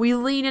 We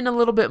lean in a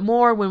little bit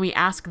more when we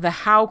ask the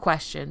how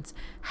questions.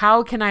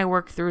 How can I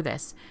work through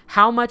this?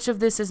 How much of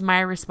this is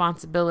my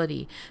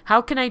responsibility?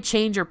 How can I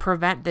change or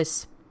prevent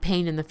this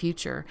pain in the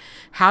future?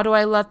 How do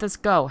I let this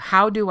go?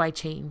 How do I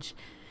change?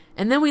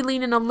 And then we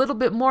lean in a little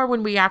bit more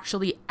when we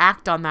actually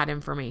act on that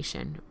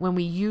information, when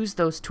we use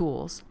those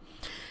tools.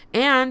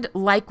 And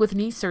like with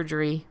knee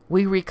surgery,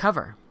 we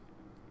recover.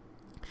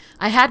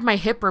 I had my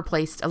hip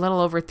replaced a little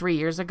over 3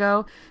 years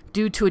ago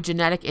due to a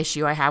genetic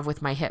issue I have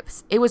with my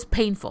hips. It was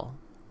painful.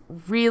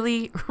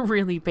 Really,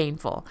 really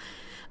painful.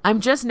 I'm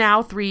just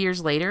now 3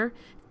 years later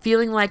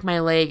feeling like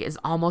my leg is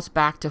almost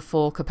back to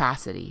full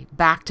capacity,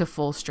 back to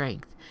full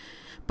strength.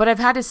 But I've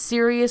had to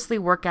seriously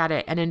work at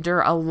it and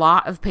endure a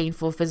lot of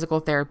painful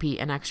physical therapy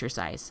and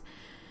exercise.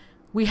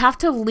 We have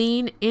to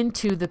lean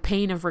into the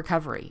pain of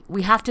recovery.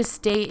 We have to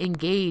stay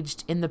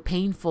engaged in the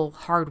painful,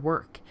 hard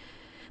work.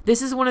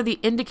 This is one of the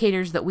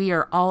indicators that we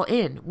are all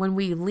in when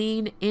we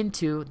lean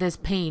into this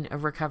pain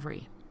of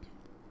recovery.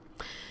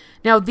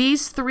 Now,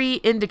 these 3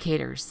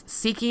 indicators,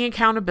 seeking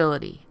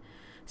accountability,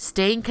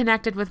 staying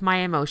connected with my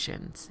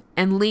emotions,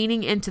 and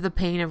leaning into the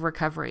pain of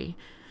recovery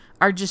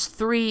are just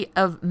 3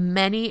 of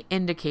many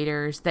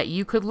indicators that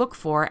you could look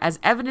for as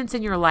evidence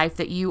in your life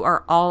that you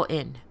are all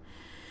in.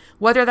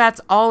 Whether that's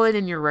all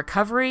in your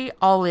recovery,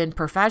 all in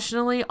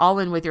professionally, all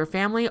in with your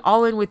family,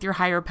 all in with your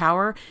higher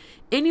power,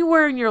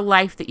 anywhere in your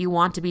life that you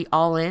want to be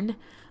all in,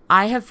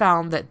 I have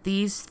found that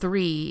these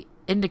 3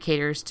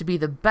 indicators to be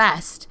the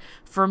best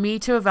for me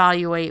to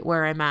evaluate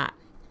where I'm at.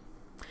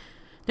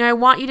 Now, I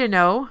want you to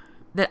know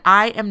that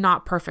I am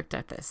not perfect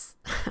at this.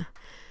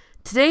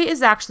 Today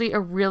is actually a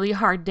really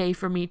hard day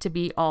for me to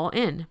be all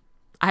in.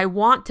 I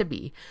want to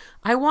be.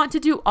 I want to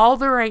do all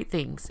the right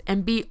things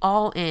and be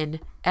all in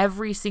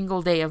every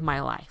single day of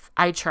my life.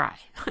 I try.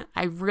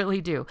 I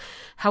really do.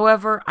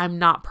 However, I'm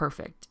not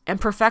perfect, and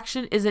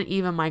perfection isn't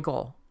even my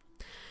goal.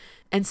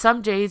 And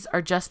some days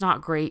are just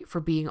not great for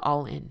being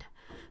all in.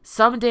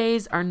 Some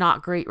days are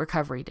not great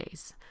recovery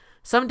days.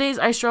 Some days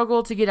I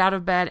struggle to get out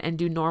of bed and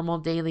do normal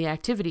daily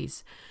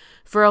activities.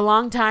 For a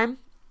long time,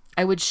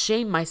 I would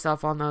shame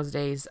myself on those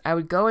days. I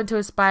would go into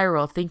a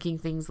spiral thinking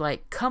things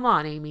like, come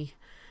on, Amy,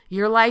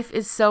 your life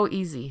is so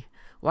easy.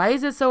 Why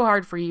is it so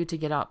hard for you to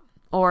get up?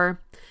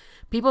 Or,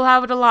 people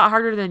have it a lot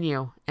harder than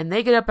you, and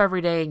they get up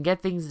every day and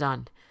get things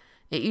done.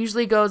 It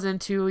usually goes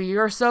into,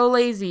 you're so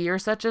lazy, you're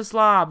such a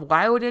slob,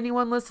 why would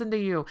anyone listen to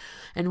you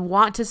and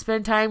want to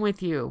spend time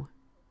with you?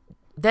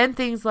 Then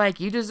things like,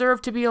 you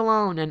deserve to be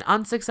alone and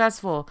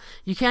unsuccessful.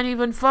 You can't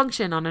even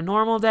function on a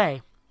normal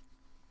day.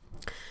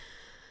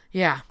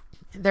 Yeah,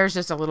 there's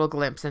just a little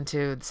glimpse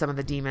into some of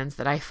the demons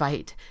that I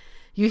fight.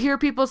 You hear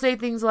people say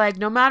things like,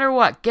 no matter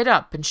what, get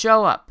up and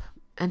show up.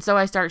 And so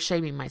I start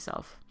shaming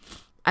myself.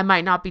 I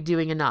might not be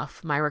doing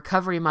enough. My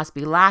recovery must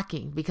be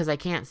lacking because I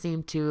can't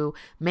seem to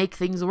make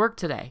things work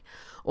today.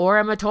 Or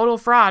I'm a total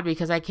fraud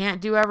because I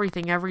can't do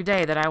everything every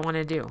day that I want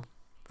to do.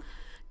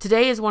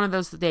 Today is one of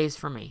those days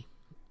for me.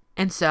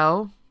 And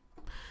so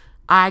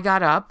I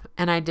got up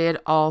and I did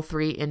all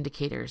 3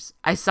 indicators.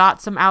 I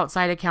sought some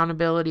outside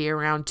accountability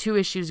around 2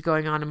 issues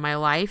going on in my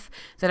life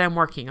that I'm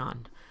working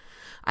on.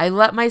 I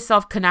let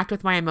myself connect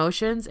with my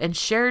emotions and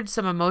shared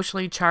some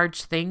emotionally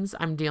charged things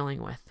I'm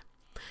dealing with.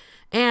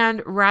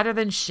 And rather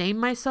than shame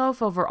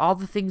myself over all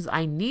the things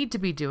I need to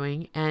be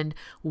doing and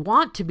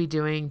want to be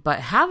doing but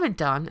haven't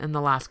done in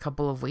the last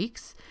couple of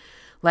weeks,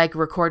 like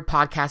record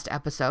podcast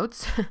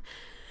episodes,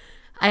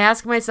 I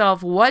ask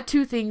myself, what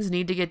 2 things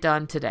need to get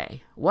done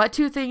today? What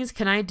 2 things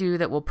can I do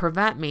that will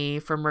prevent me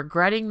from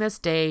regretting this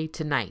day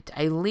tonight?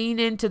 I lean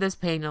into this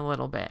pain a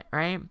little bit,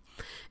 right?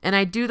 And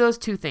I do those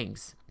 2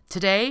 things.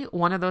 Today,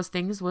 one of those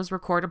things was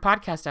record a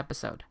podcast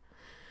episode.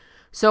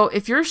 So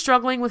if you're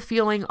struggling with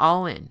feeling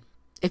all in,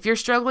 if you're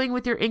struggling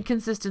with your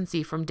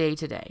inconsistency from day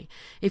to day,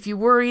 if you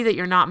worry that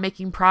you're not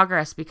making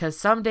progress because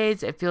some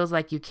days it feels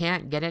like you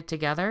can't get it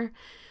together,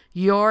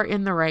 you're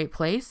in the right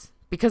place,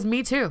 because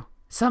me too.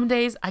 Some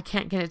days I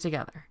can't get it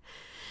together.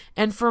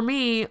 And for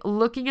me,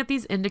 looking at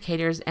these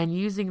indicators and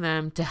using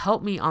them to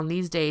help me on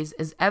these days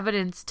is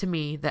evidence to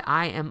me that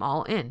I am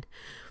all in,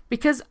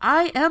 because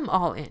I am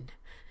all in.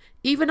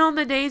 Even on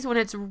the days when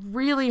it's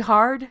really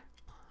hard,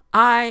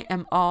 I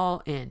am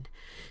all in.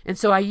 And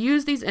so I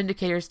use these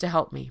indicators to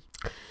help me.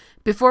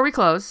 Before we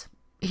close,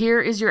 here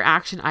is your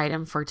action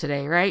item for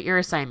today, right? Your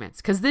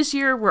assignments. Because this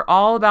year we're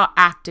all about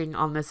acting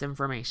on this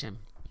information.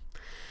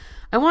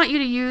 I want you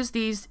to use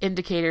these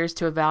indicators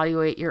to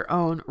evaluate your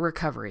own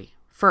recovery.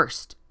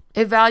 First,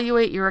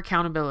 evaluate your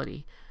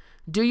accountability.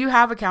 Do you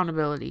have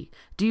accountability?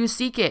 Do you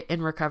seek it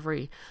in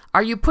recovery?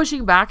 Are you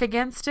pushing back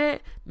against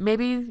it?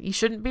 Maybe you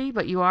shouldn't be,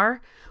 but you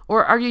are.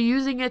 Or are you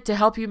using it to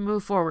help you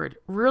move forward?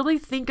 Really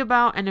think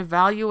about and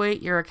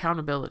evaluate your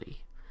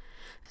accountability.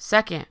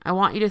 Second, I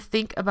want you to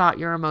think about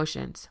your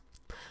emotions.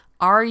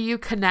 Are you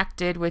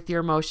connected with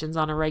your emotions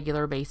on a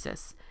regular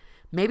basis?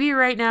 Maybe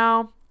right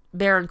now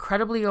they're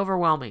incredibly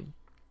overwhelming.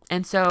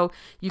 And so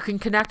you can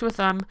connect with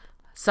them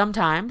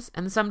sometimes,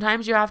 and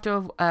sometimes you have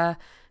to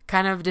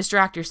kind of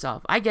distract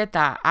yourself. I get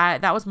that.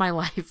 That was my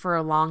life for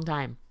a long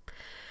time.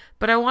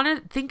 But I want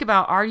to think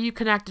about, are you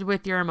connected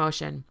with your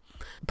emotion?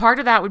 Part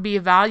of that would be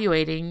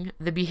evaluating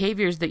the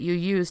behaviors that you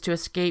use to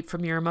escape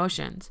from your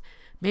emotions.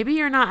 Maybe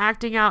you're not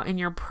acting out in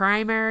your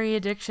primary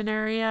addiction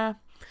area,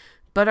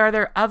 but are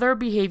there other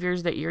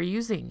behaviors that you're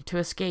using to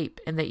escape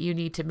and that you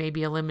need to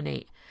maybe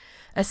eliminate?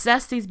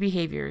 Assess these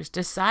behaviors.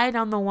 Decide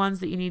on the ones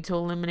that you need to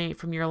eliminate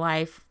from your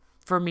life.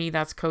 For me,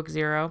 that's Coke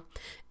Zero.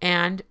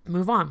 And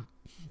move on.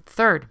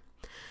 Third,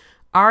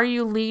 are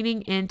you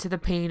leaning into the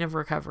pain of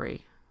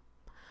recovery?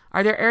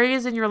 Are there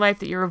areas in your life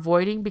that you're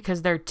avoiding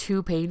because they're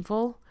too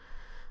painful?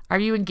 Are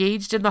you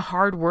engaged in the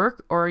hard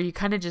work, or are you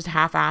kind of just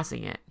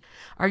half-assing it?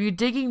 Are you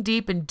digging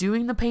deep and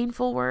doing the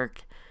painful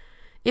work?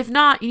 If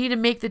not, you need to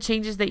make the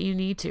changes that you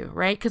need to,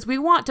 right? Because we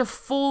want to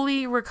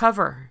fully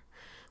recover.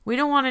 We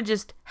don't want to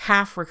just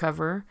half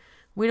recover.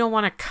 We don't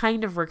want to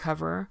kind of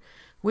recover.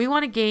 We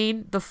want to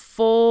gain the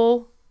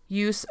full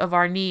use of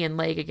our knee and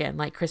leg again,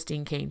 like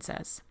Christine Caine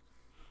says.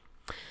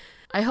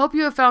 I hope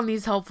you have found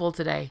these helpful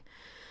today.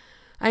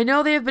 I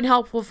know they have been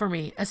helpful for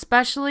me,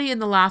 especially in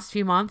the last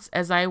few months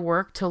as I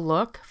work to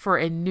look for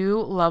a new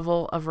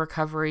level of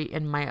recovery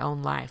in my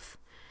own life.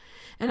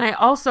 And I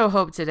also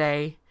hope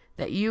today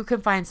that you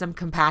can find some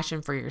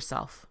compassion for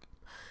yourself,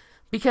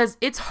 because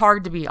it's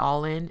hard to be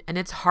all in and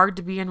it's hard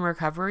to be in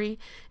recovery,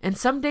 and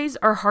some days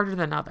are harder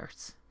than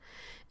others.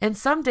 And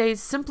some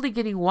days simply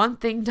getting one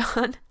thing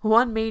done,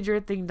 one major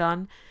thing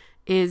done,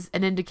 is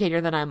an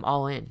indicator that I'm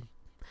all in.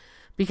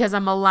 Because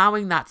I'm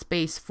allowing that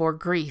space for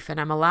grief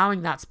and I'm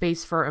allowing that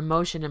space for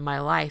emotion in my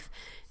life.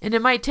 And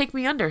it might take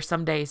me under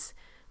some days,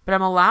 but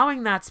I'm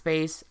allowing that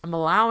space, I'm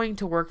allowing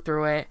to work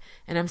through it,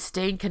 and I'm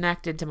staying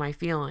connected to my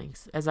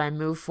feelings as I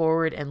move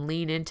forward and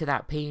lean into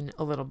that pain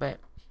a little bit.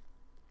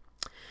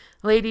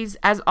 Ladies,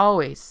 as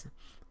always,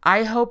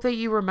 I hope that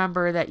you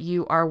remember that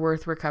you are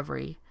worth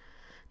recovery.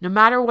 No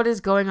matter what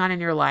is going on in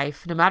your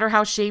life, no matter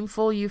how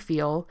shameful you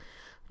feel,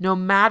 no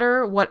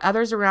matter what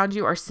others around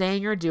you are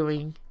saying or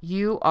doing,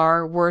 you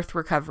are worth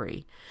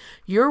recovery.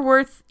 You're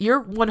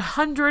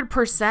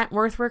 100%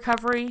 worth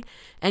recovery,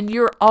 and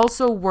you're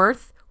also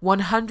worth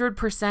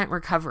 100%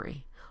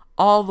 recovery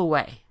all the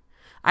way.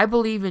 I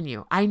believe in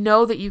you. I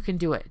know that you can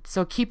do it.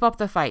 So keep up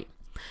the fight.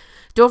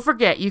 Don't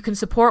forget, you can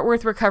support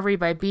Worth Recovery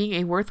by being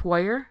a Worth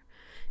Warrior.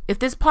 If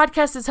this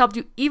podcast has helped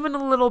you even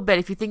a little bit,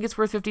 if you think it's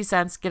worth 50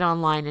 cents, get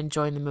online and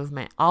join the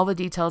movement. All the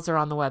details are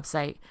on the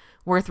website,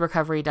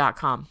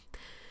 worthrecovery.com.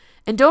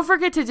 And don't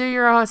forget to do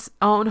your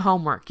own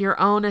homework, your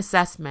own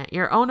assessment,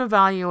 your own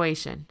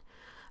evaluation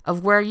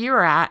of where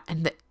you're at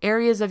and the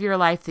areas of your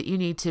life that you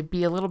need to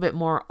be a little bit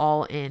more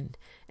all in,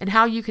 and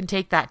how you can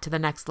take that to the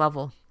next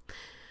level.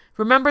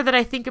 Remember that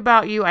I think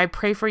about you, I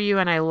pray for you,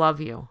 and I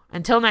love you.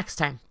 Until next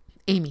time,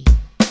 Amy.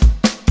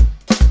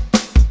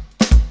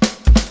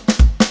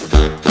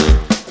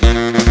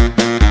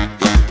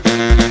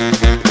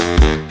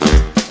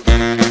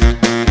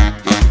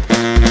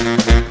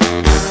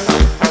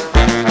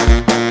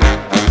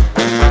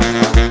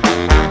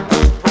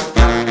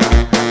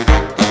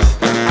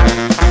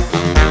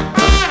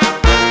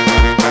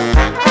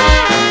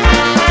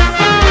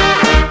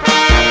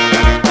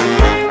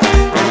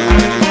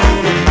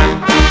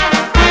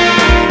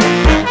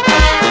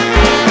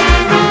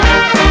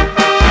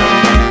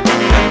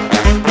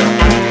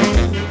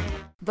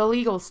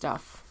 Legal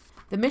stuff.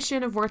 The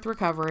mission of Worth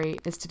Recovery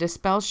is to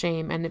dispel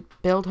shame and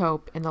build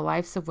hope in the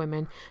lives of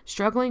women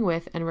struggling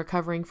with and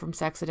recovering from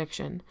sex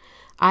addiction.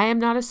 I am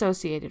not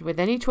associated with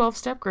any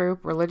 12-step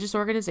group, religious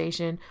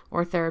organization,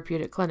 or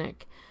therapeutic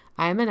clinic.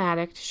 I am an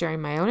addict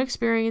sharing my own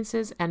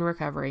experiences and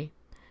recovery.